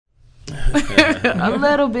A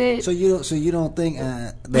little bit. So you don't think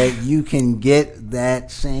that you can get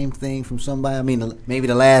that same thing from somebody? I mean, maybe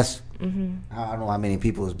the last. I don't know how many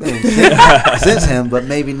people it's been since him, but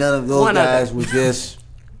maybe none of those guys were just,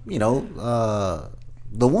 the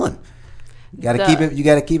one. You got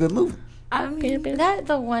to keep it moving. I mean,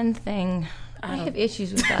 the one thing. I have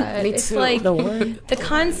issues with that. Me it's too. like the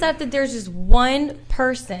concept that there's just one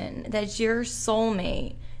person that's your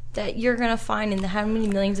soulmate that you're gonna find in how many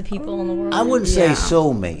millions of people in the world. I wouldn't say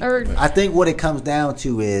soulmate. Or, I think what it comes down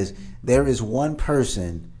to is there is one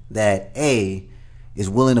person that is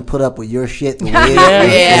willing to put up with your shit the way it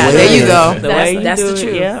is. There you go. That's the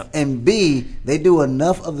truth. Yeah. And B, they do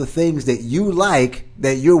enough of the things that you like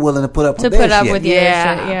that you're willing to put up with your shit.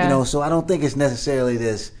 Yeah. So I don't think it's necessarily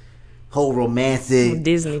this whole romantic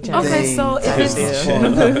Disney Channel. Okay, so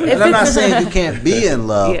and I'm not saying you can't be in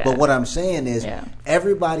love, but what I'm saying is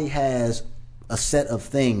everybody has a set of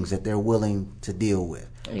things that they're willing to deal with.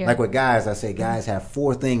 Yeah. Like with guys, I say guys have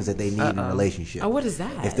 4 things that they need in a relationship. Oh, what is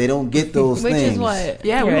that? If they don't get those Which things, is what?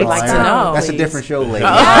 Yeah, we would like to know. That's a different show, lady.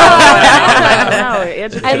 I'd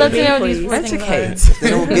love to know what these 4 things are. If they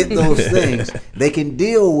don't get those things, they can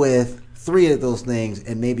deal with 3 of those things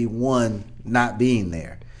and maybe 1 not being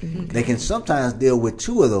there. Okay. They can sometimes deal with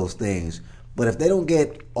 2 of those things, but if they don't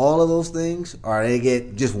get all of those things or they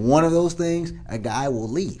get just 1 of those things, a guy will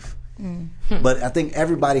leave. But I think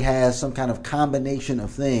everybody has some kind of combination of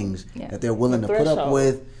things that they're willing to put up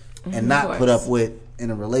with and not put up with in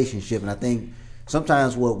a relationship. And I think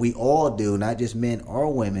sometimes what we all do, not just men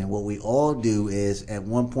or women, what we all do is at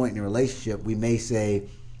one point in a relationship, we may say,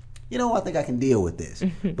 I think I can deal with this.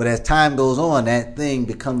 But as time goes on, that thing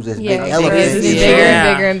becomes this big elephant. It's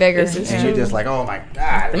bigger and bigger. And you're just like, oh my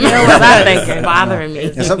God. You know what I'm thinking? Bothering me.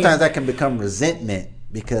 And sometimes that can become resentment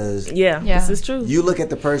because this is true. You look at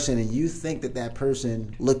the person and you think that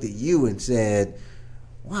person looked at you and said,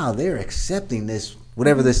 wow, they're accepting this,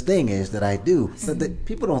 whatever this thing is that I do. But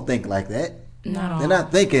people don't think like that. No. They're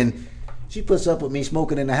not thinking, she puts up with me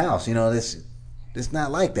smoking in the house. It's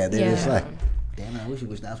not like that. They're just like, damn, I wish you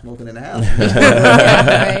would stop smoking in the house.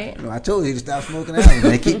 Right. I told you to stop smoking in the house.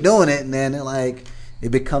 And they keep doing it, and then it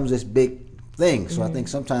becomes this big thing. So I think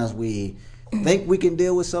sometimes we think we can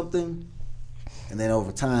deal with something, and then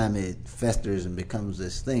over time it festers and becomes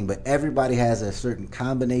this thing. But everybody has a certain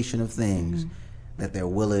combination of things that they're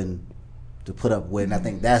willing to put up with. And I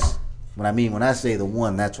think that's what I mean when I say the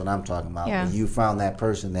one. That's what I'm talking about. Yeah. When you found that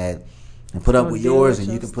person that can put up with yours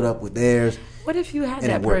and you can put up with theirs. What if you had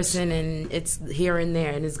that person and it's here and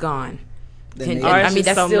there and it's gone? That's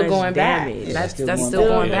still going back. That's still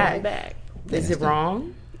going back. Is it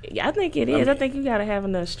wrong? Yeah, I think it is. I think you gotta have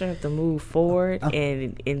enough strength to move forward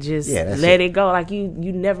and just let it go. Like you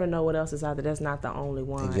never know what else is out there. That's not the only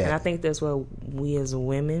one. Exactly. And I think that's where we as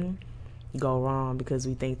women go wrong because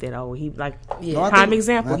we think that prime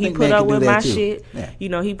example, he put up with my shit.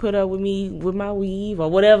 Yeah. He put up with me with my weave or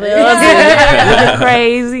whatever else, looking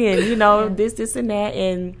crazy, and this and that,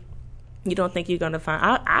 and you don't think you're gonna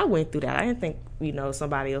find. I went through that. I didn't think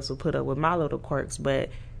somebody else would put up with my little quirks, but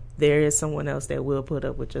there is someone else that will put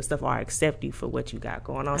up with your stuff or accept you for what you got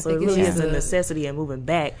going on. So it really is a necessity in moving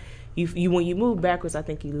back. You when you move backwards, I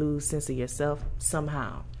think you lose sense of yourself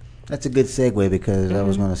somehow. That's a good segue because I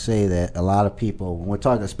was going to say that a lot of people, when we're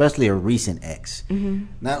talking, especially a recent ex,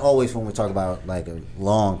 not always when we talk about like a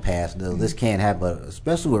long past, this can't happen, but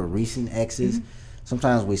especially with recent exes,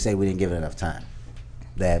 sometimes we say we didn't give it enough time.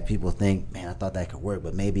 That people think, man, I thought that could work,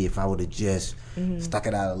 but maybe if I would have just stuck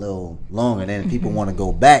it out a little longer, then people want to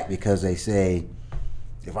go back because they say,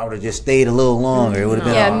 if I would have just stayed a little longer, it would have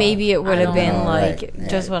been. Yeah, maybe it would have been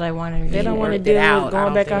just what I wanted to do. They don't want to deal with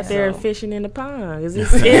going back out there and fishing in the pond.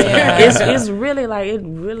 It's really like it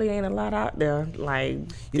really ain't a lot out there. Like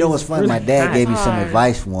what's funny? My dad gave me some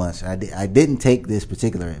advice once. I didn't take this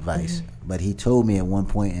particular advice, but he told me at one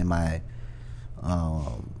point in my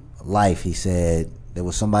life, he said there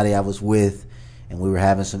was somebody I was with, and we were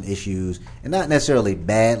having some issues, and not necessarily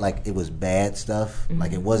bad, like it was bad stuff,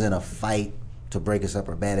 like it wasn't a fight to break us up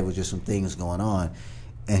or bad, it was just some things going on.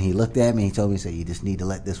 And he looked at me and he told me, he said, you just need to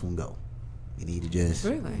let this one go. You need to just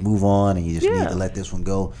move on, and you just need to let this one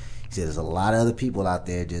go. He said, there's a lot of other people out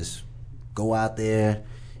there, just go out there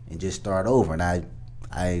and just start over. And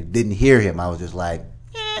I didn't hear him. I was just like,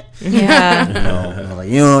 yeah. I was like,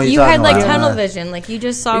 you had like tunnel vision, like you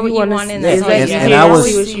just saw what you wanted, and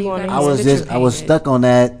I was stuck on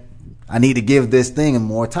that. I need to give this thing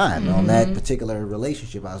more time. On that particular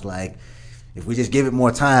relationship, I was like, if we just give it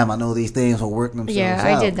more time, I know these things will work themselves out.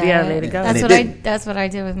 I did that. Yeah, let it go. That's what I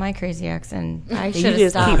did with my crazy ex, and I should have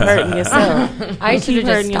just stopped. Keep hurting yourself. I should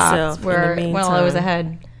have just stopped while I was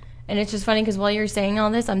ahead. And it's just funny because while you're saying all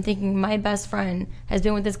this, I'm thinking my best friend has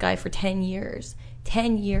been with this guy for 10 years.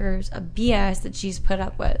 10 years of BS that she's put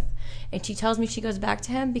up with. And she tells me she goes back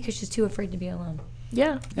to him because she's too afraid to be alone.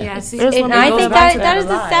 Yeah. Yeah. And I think that is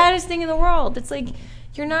the saddest thing in the world. It's like,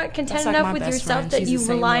 you're not content enough with yourself that you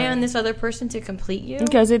rely on this other person to complete you.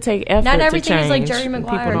 Because it takes effort. Not everything to change. is like Jerry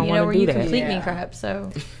Maguire, where you complete me Yeah. crap.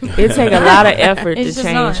 So it takes a lot of effort to It's just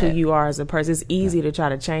change not. who you are as a person. It's easy to try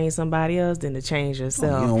to change somebody else than to change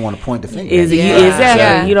yourself. You don't want to point the finger. Exactly.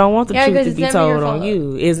 Yeah. You don't want the truth 'cause to it's be never told your on fault.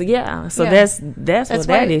 you. So Yeah. that's what why-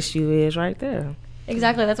 that issue is right there.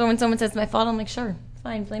 exactly. That's why when someone says it's my fault, I'm like, sure,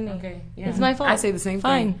 fine, blame me. Okay. Yeah. It's my fault. I say the same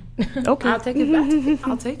fine. thing. Okay. I'll take it back.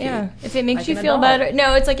 I'll take it. Yeah. If it makes Like you an feel adult. better.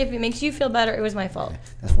 No, it's like if it makes you feel better, it was my fault.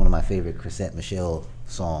 That's one of my favorite Chrisette Michele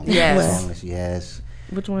songs. Yes. The song that she has.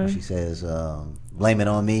 Which Where one? she says, "Blame it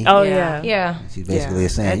on me." Oh Yeah. yeah. Yeah. She basically Yeah.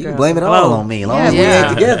 is saying, That "You can girl. blame it all Whoa. on me. As long Yeah. as we Yeah.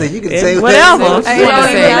 ain't together, you can It's say whatever. whatever. I You wanna know,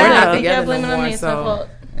 say exactly. we're not Yeah, together blame it no on more, me. It's my so- fault.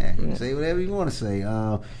 Yeah, you can say whatever you want to say.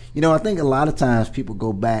 I think a lot of times people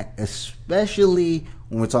go back, especially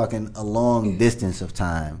when we're talking a long distance of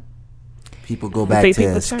time. People go back think to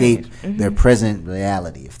people escape change. their present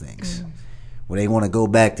reality of things, where they want to go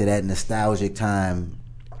back to that nostalgic time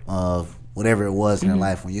of whatever it was in their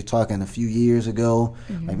life. When you're talking a few years ago,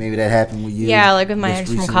 like maybe that happened with you. Yeah, like with my just ex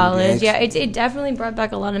from recently with your college. ex. Yeah, it definitely brought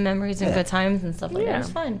back a lot of memories and Yeah. good times and stuff like that. Yeah. It was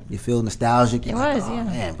fun. You feel nostalgic. You're It like, was, oh, yeah.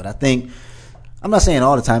 man. But I think, I'm not saying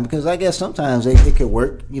all the time, because I guess sometimes it could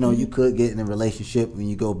work. You know, you could get in a relationship when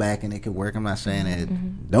you go back and it could work. I'm not saying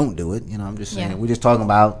that don't do it. You know, I'm just saying Yeah. we're just talking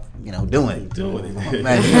about, doing it. Doing it.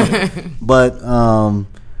 Right. But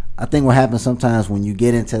I think what happens sometimes when you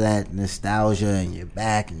get into that nostalgia and you're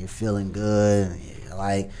back and you're feeling good, and you're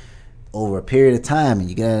like, over a period of time, and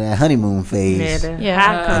you get out of that honeymoon phase. Yeah.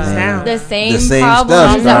 High comes And then down. The same same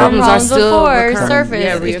problems stuff, that right? were Problems are problems still before recurring. surface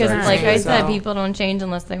Yeah, because, reoccurring. like I said, So- people don't change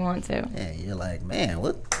unless they want to. Yeah, you're like, man,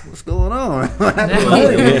 what's going on? Same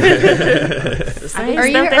Or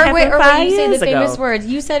you, stuff that or wait, happened or 5 when you say the years famous ago. words,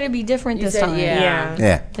 you said it'd be different You this said, time. yeah.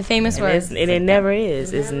 Yeah. The famous And, words. it never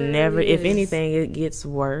is. It's never. never If is. anything, it gets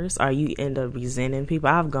worse, or you end up resenting people.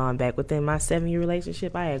 I've gone back within my 7-year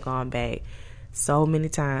relationship. I had gone back so many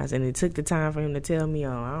times, and it took the time for him to tell me,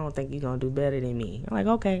 "Oh, I don't think you're gonna do better than me." I'm like,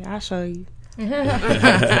 "Okay, I'll show you."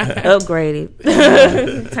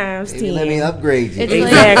 Upgraded times Maybe 10. let me upgrade you. It's like-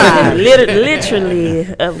 Exactly. literally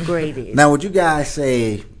upgraded. Now, would you guys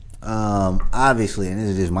say, obviously, and this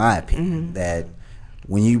is just my opinion, that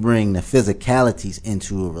when you bring the physicalities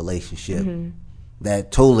into a relationship,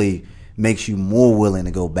 that totally makes you more willing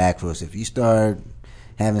to go back for us? If you start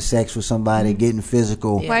having sex with somebody, getting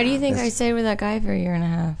physical. Why do you think I stayed with that guy for a year and a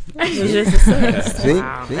half? It was just a sex. See?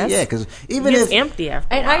 Wow. See? That's- Yeah, because even It's if empty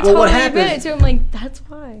after. And I Well, what totally admit happens- it to him. Like, that's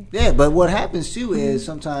why. yeah, but what happens too is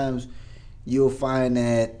sometimes you'll find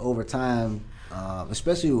that over time,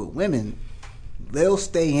 especially with women, they'll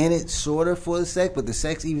stay in it sort of for the sex, but the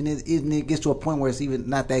sex even it gets to a point where it's even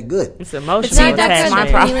not that good. It's emotional It's not that good.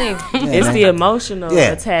 attachment. That's when you leave. It's the emotional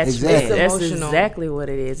Yeah, attachment. exactly. That's It's emotional. exactly what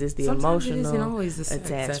it is. It's the Sometimes it emotional isn't always the sex.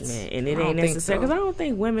 attachment, That's- and it I ain't don't think necessary. so. Because I don't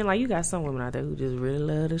think women, like, you got some women out there who just really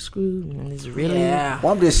love to screw, and it's really Yeah.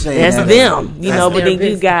 Well, I'm just saying that's that- them, you That's know. But their then you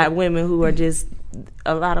business. got women who are just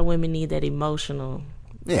a lot of women need that emotional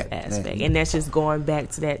Yeah, aspect, yeah. and that's just going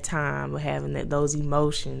back to that time of having those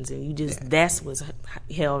emotions, and you just that's what's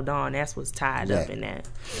held on, that's what's tied up Exactly. in that.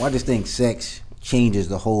 Well, I just think sex changes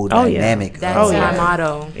the whole Oh, yeah. dynamic. That's of my yeah.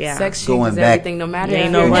 motto. Yeah. Sex Going changes back- everything, no matter Yeah, if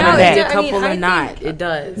ain't you're no a running back. married couple I or think- not. It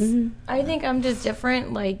does. I think I'm just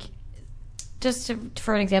different. Like,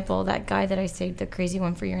 for an example, that guy that I stayed, the crazy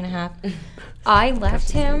one for a year and a half, I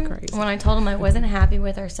left him crazy. when I told him I wasn't happy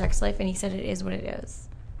with our sex life, and he said it is what it is.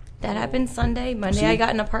 That happened Sunday. Monday, See? I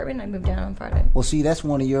got an apartment. I moved down on Friday. Well, see, that's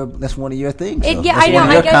one of your things. It- though. yeah, that's I know, One of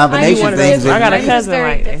I your guess combination I'm things. different. I got a I'm just cousin very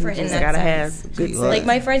like that. You different in just that gotta sense. have good See, sex. Like,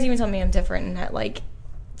 my friends even told me I'm different in that. Like,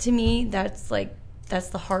 to me, that's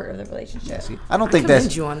the heart of the relationship. See, I don't I think commend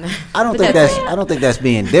that's. you on that. I don't But think that's- that's. I don't think that's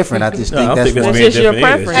being different. I just No, I think don't that's think that's one, being just your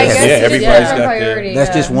different either. preference. I It's guess just- it's everybody's a different got their. priority. that's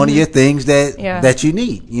yeah. just one of your things that Yeah. that you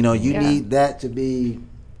need. You know, you Yeah. need that to be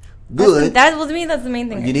That's good. well, to me, that's the main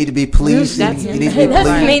thing. You need to be pleased. That's You need to be the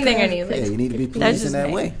pleased. main thing I need. Yeah, Like, you need to be that's pleased in just that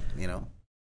me. way. You know.